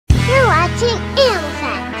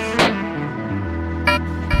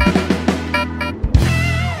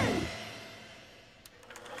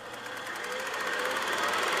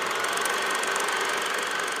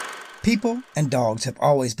People and dogs have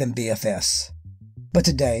always been BFS. But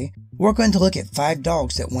today, we're going to look at 5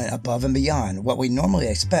 dogs that went above and beyond what we normally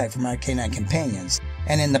expect from our canine companions,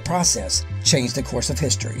 and in the process, changed the course of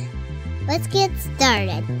history. Let's get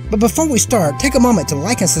started. But before we start, take a moment to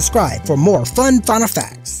like and subscribe for more fun fauna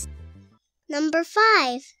facts. Number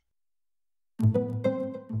 5.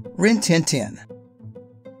 Rin Tin Tin.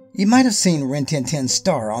 You might have seen Rin Tin Tin's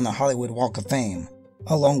star on the Hollywood Walk of Fame,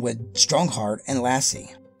 along with Strongheart and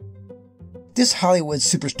Lassie. This Hollywood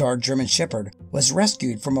superstar German Shepherd was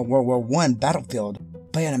rescued from a World War I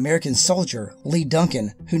battlefield by an American soldier, Lee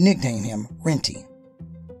Duncan, who nicknamed him Renty.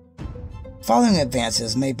 Following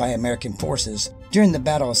advances made by American forces during the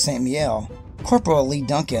Battle of St. Mihiel, Corporal Lee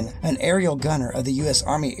Duncan, an aerial gunner of the U.S.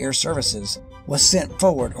 Army Air Services, was sent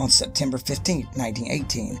forward on September 15,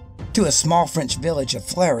 1918, to a small French village of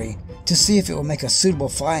Fleury to see if it would make a suitable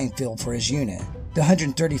flying field for his unit, the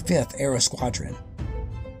 135th Aero Squadron.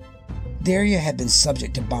 The area had been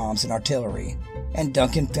subject to bombs and artillery, and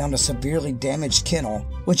Duncan found a severely damaged kennel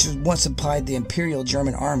which had once supplied the Imperial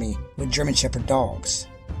German Army with German Shepherd dogs.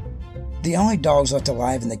 The only dogs left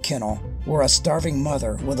alive in the kennel were a starving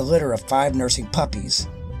mother with a litter of 5 nursing puppies,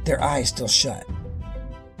 their eyes still shut.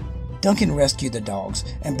 Duncan rescued the dogs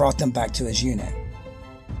and brought them back to his unit.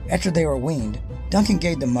 After they were weaned, Duncan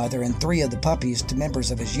gave the mother and 3 of the puppies to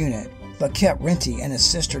members of his unit, but kept Renty and his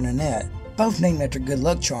sister Nanette, both named after good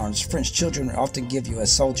luck charms French children would often give you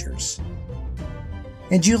as soldiers.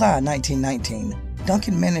 In July 1919,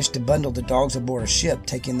 Duncan managed to bundle the dogs aboard a ship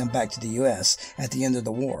taking them back to the U.S. at the end of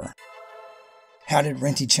the war. How did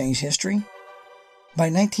Renty change history? By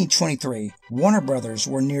 1923, Warner Brothers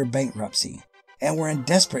were near bankruptcy and were in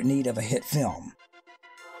desperate need of a hit film.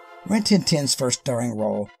 Rin Tin Tin's first starring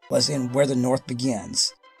role was in Where the North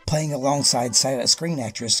Begins, playing alongside silent screen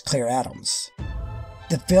actress Claire Adams.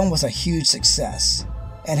 The film was a huge success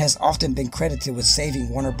and has often been credited with saving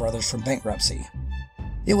Warner Brothers from bankruptcy.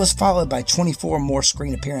 It was followed by 24 more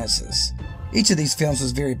screen appearances. Each of these films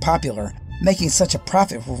was very popular, making such a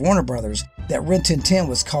profit for Warner Brothers that Rin Tin Tin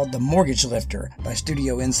was called the mortgage lifter by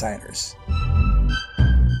studio insiders.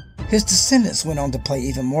 His descendants went on to play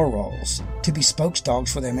even more roles, to be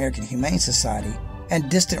spokesdogs for the American Humane Society, and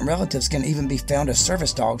distant relatives can even be found as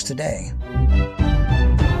service dogs today.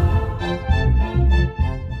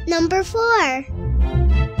 Number 4.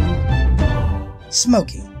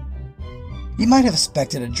 Smoky. You might have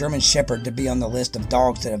expected a German Shepherd to be on the list of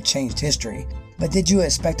dogs that have changed history, but did you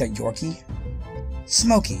expect a Yorkie?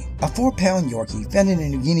 Smoky, a 4-pound Yorkie found in a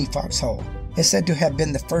New Guinea foxhole, is said to have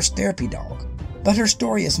been the first therapy dog, but her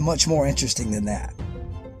story is much more interesting than that.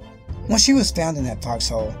 When she was found in that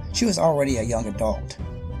foxhole, she was already a young adult.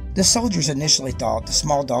 The soldiers initially thought the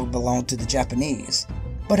small dog belonged to the Japanese,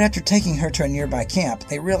 but after taking her to a nearby camp,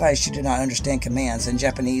 they realized she did not understand commands in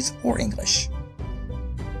Japanese or English.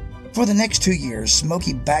 For the next 2 years,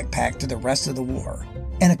 Smoky backpacked through the rest of the war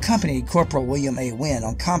and accompanied Corporal William A. Wynn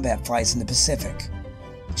on combat flights in the Pacific.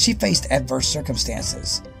 She faced adverse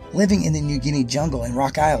circumstances, living in the New Guinea jungle and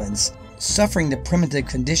Rock Islands, suffering the primitive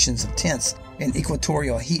conditions of tents and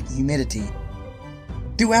equatorial heat and humidity.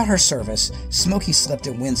 Throughout her service, Smoky slept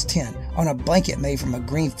in Wynn's tent on a blanket made from a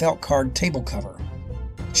green felt card table cover.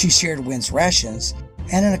 She shared Wynn's rations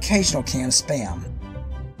and an occasional can of Spam.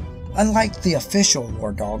 Unlike the official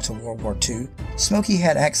war dogs of World War II, Smoky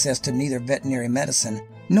had access to neither veterinary medicine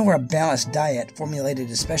nor a balanced diet formulated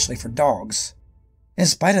especially for dogs. In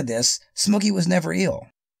spite of this, Smoky was never ill.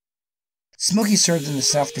 Smoky served in the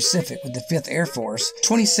South Pacific with the 5th Air Force,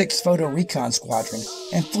 26th Photo Recon Squadron,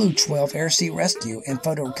 and flew 12 air-sea rescue and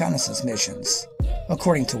photo reconnaissance missions,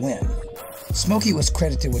 according to Wynn. Smoky was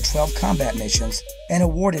credited with 12 combat missions and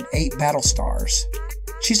awarded 8 battle stars.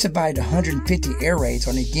 She survived 150 air raids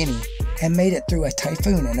on New Guinea and made it through a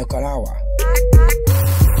typhoon in Okinawa.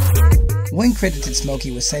 Wynn credited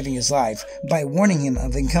Smoky with saving his life by warning him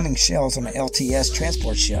of incoming shells on an LTS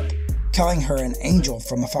transport ship, calling her an angel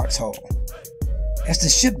from a foxhole. As the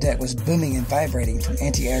ship deck was booming and vibrating from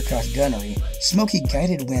anti-aircraft gunnery, Smoky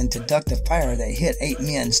guided Wynn to duck the fire that hit 8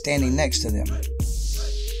 men standing next to them.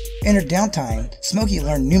 In her downtime, Smoky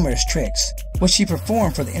learned numerous tricks, which she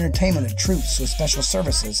performed for the entertainment of troops with special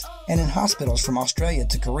services and in hospitals from Australia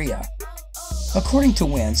to Korea. According to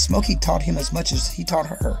Wynn, Smoky taught him as much as he taught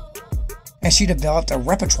her, and she developed a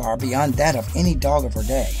repertoire beyond that of any dog of her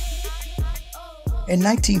day. In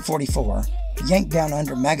 1944, Yank Down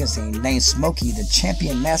Under magazine named Smoky the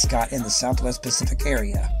champion mascot in the Southwest Pacific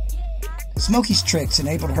area. Smoky's tricks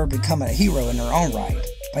enabled her to become a hero in her own right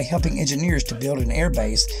by helping engineers to build an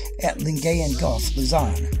airbase at Lingayen Gulf,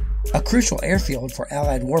 Luzon, a crucial airfield for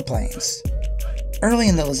Allied warplanes. Early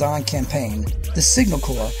in the Lausanne campaign, the Signal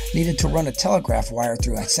Corps needed to run a telegraph wire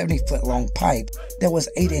through a 70-foot long pipe that was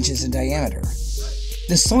 8 inches in diameter.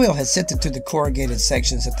 The soil had sifted through the corrugated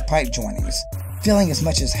sections at the pipe joinings, filling as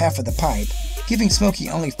much as half of the pipe, giving Smoky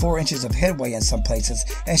only 4 inches of headway in some places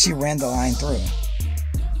as she ran the line through.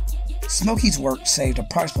 Smoky's work saved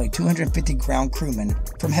approximately 250 ground crewmen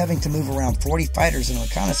from having to move around 40 fighters and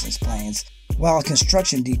reconnaissance planes while a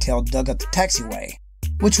construction detail dug up the taxiway,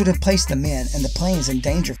 which would have placed the men and the planes in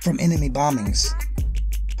danger from enemy bombings.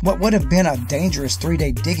 What would have been a dangerous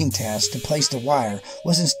 3-day digging task to place the wire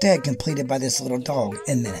was instead completed by this little dog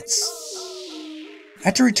in minutes.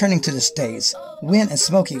 After returning to the States, Wynn and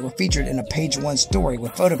Smoky were featured in a page 1 story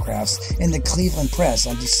with photographs in the Cleveland Press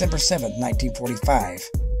on December 7, 1945.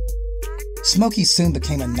 Smoky soon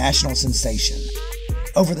became a national sensation.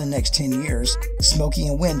 Over the next 10 years, Smoky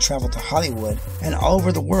and Wynn traveled to Hollywood and all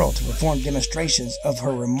over the world to perform demonstrations of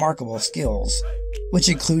her remarkable skills, which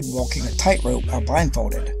include walking a tightrope while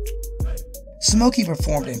blindfolded. Smoky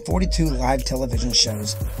performed in 42 live television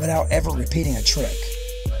shows without ever repeating a trick.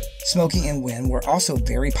 Smoky and Wynn were also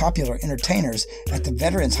very popular entertainers at the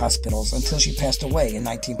veterans' hospitals until she passed away in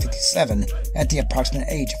 1957 at the approximate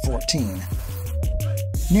age of 14.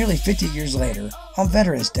 Nearly 50 years later, on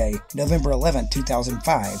Veterans Day, November 11,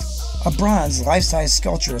 2005, a bronze life-size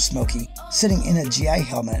sculpture of Smoky sitting in a GI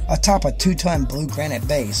helmet atop a 2-ton blue granite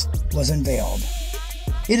base was unveiled.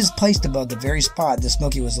 It is placed above the very spot that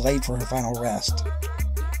Smoky was laid for her final rest.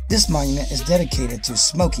 This monument is dedicated to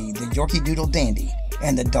Smoky, the Yorkie Doodle Dandy,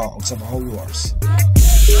 and the dogs of all wars.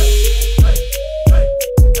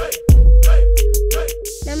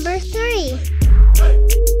 Number 3.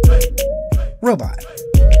 Robot.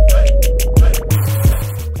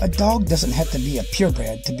 A dog doesn't have to be a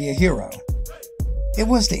purebred to be a hero. It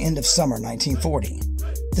was the end of summer 1940.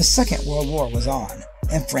 The Second World War was on,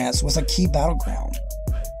 and France was a key battleground.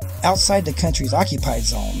 Outside the country's occupied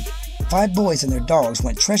zone, 5 boys and their dogs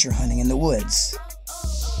went treasure hunting in the woods.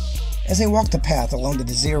 As they walked the path along the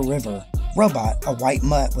Vizier River, Robot, a white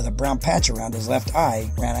mutt with a brown patch around his left eye,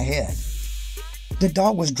 ran ahead. The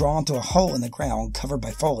dog was drawn to a hole in the ground covered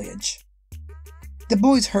by foliage. The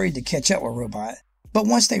boys hurried to catch up with Robot, but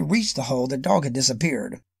once they reached the hole, the dog had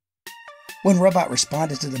disappeared. When Robot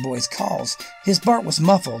responded to the boys' calls, his bark was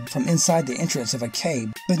muffled from inside the entrance of a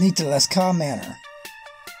cave beneath the Lescaut Manor.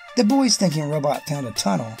 The boys, thinking Robot found a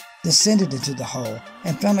tunnel, descended into the hole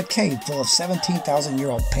and found a cave full of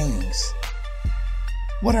 17,000-year-old paintings.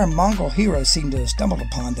 What our mongrel hero seemed to have stumbled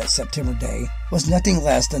upon that September day was nothing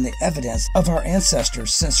less than the evidence of our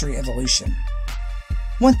ancestors' sensory evolution.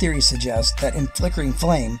 One theory suggests that in flickering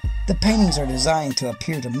flame, the paintings are designed to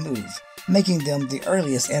appear to move, making them the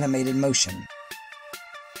earliest animated motion.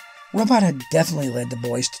 Robot had definitely led the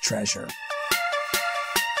boys to treasure.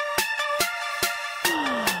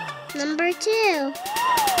 Number 2.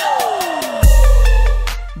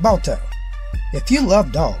 Balto. If you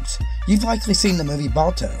love dogs, you've likely seen the movie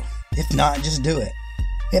Balto. If not, just do it.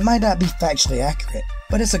 It might not be factually accurate,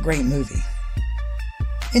 but it's a great movie.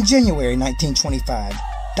 In January 1925,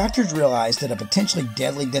 doctors realized that a potentially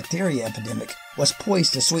deadly diphtheria epidemic was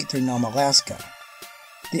poised to sweep through Nome, Alaska.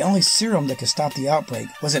 The only serum that could stop the outbreak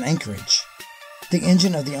was in Anchorage. The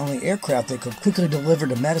engine of the only aircraft that could quickly deliver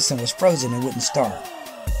the medicine was frozen and wouldn't start.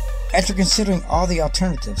 After considering all the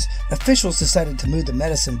alternatives, officials decided to move the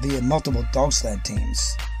medicine via multiple dog sled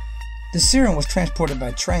teams. The serum was transported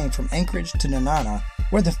by train from Anchorage to Nenana,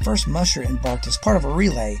 where the first musher embarked as part of a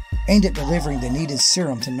relay aimed at delivering the needed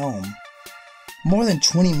serum to Nome. More than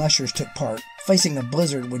 20 mushers took part, facing a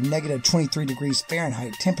blizzard with negative 23 degrees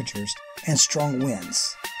Fahrenheit temperatures and strong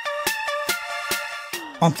winds.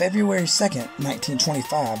 On February 2,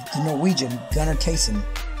 1925, the Norwegian Gunnar Kaysen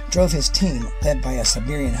drove his team, led by a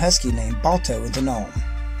Siberian Husky named Balto, into Nome.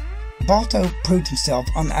 Balto proved himself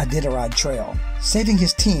on the Iditarod Trail, saving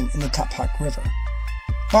his team in the Topok River.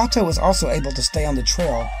 Balto was also able to stay on the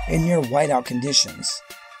trail in near whiteout conditions,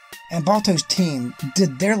 and Balto's team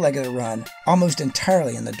did their leg of the run almost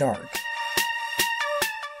entirely in the dark.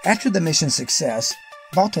 After the mission's success,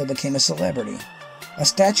 Balto became a celebrity. A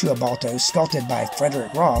statue of Balto, sculpted by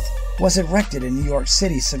Frederick Roth, was erected in New York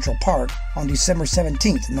City's Central Park on December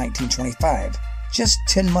 17, 1925, just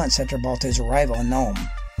 10 months after Balto's arrival in Nome.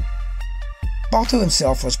 Balto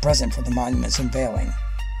himself was present for the monument's unveiling.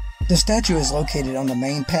 The statue is located on the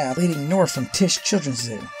main path leading north from Tisch Children's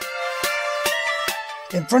Zoo.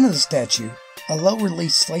 In front of the statue, a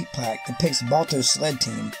low-relief slate plaque depicts Balto's sled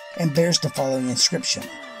team and bears the following inscription: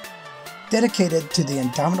 dedicated to the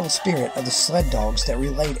indomitable spirit of the sled dogs that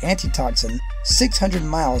relayed antitoxin 600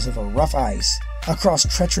 miles over rough ice, across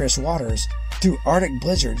treacherous waters, through Arctic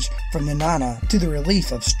blizzards from Nenana to the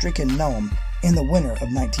relief of stricken Nome in the winter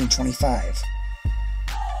of 1925.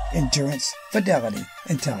 Endurance, fidelity,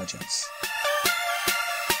 intelligence.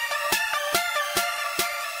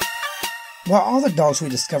 While all the dogs we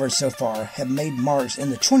discovered so far have made marks in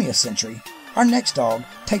the 20th century, our next dog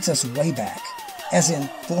takes us way back, as in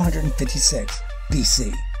 456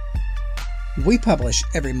 BC. We publish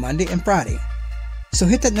every Monday and Friday, so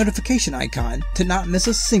hit that notification icon to not miss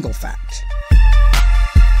a single fact.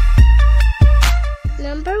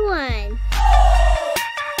 Number 1.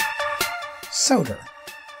 Soter.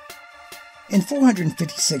 In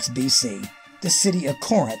 456 BC, the city of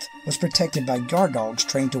Corinth was protected by guard dogs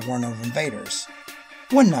trained to warn of invaders.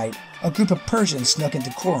 One night, a group of Persians snuck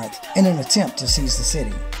into Corinth in an attempt to seize the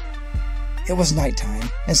city. It was nighttime,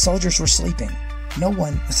 and soldiers were sleeping. No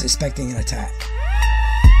one was expecting an attack.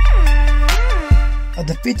 Of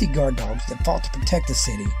the 50 guard dogs that fought to protect the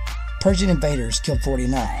city, Persian invaders killed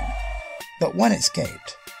 49, but one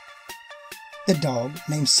escaped. The dog,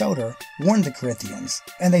 named Soter, warned the Corinthians,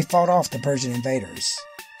 and they fought off the Persian invaders.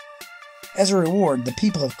 As a reward, the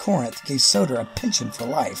people of Corinth gave Soter a pension for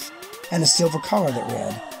life and a silver collar that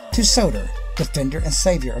read, "To Soter, defender and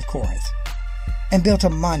savior of Corinth," and built a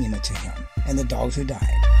monument to him and the dogs who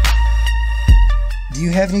died. Do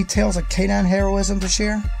you have any tales of canine heroism to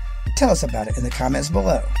share? Tell us about it in the comments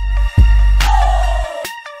below.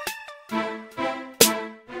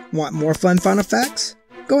 Want more fun Final Facts?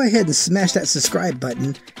 Go ahead and smash that subscribe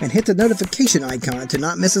button and hit the notification icon to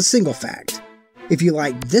not miss a single fact. If you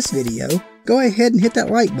liked this video, go ahead and hit that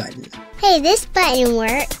like button. Hey, this button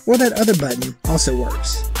works. Or that other button also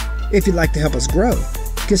works. If you'd like to help us grow,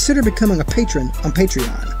 consider becoming a patron on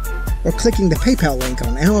Patreon or clicking the PayPal link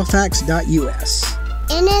on animalfacts.us.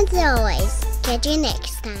 And as always, catch you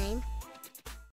next time.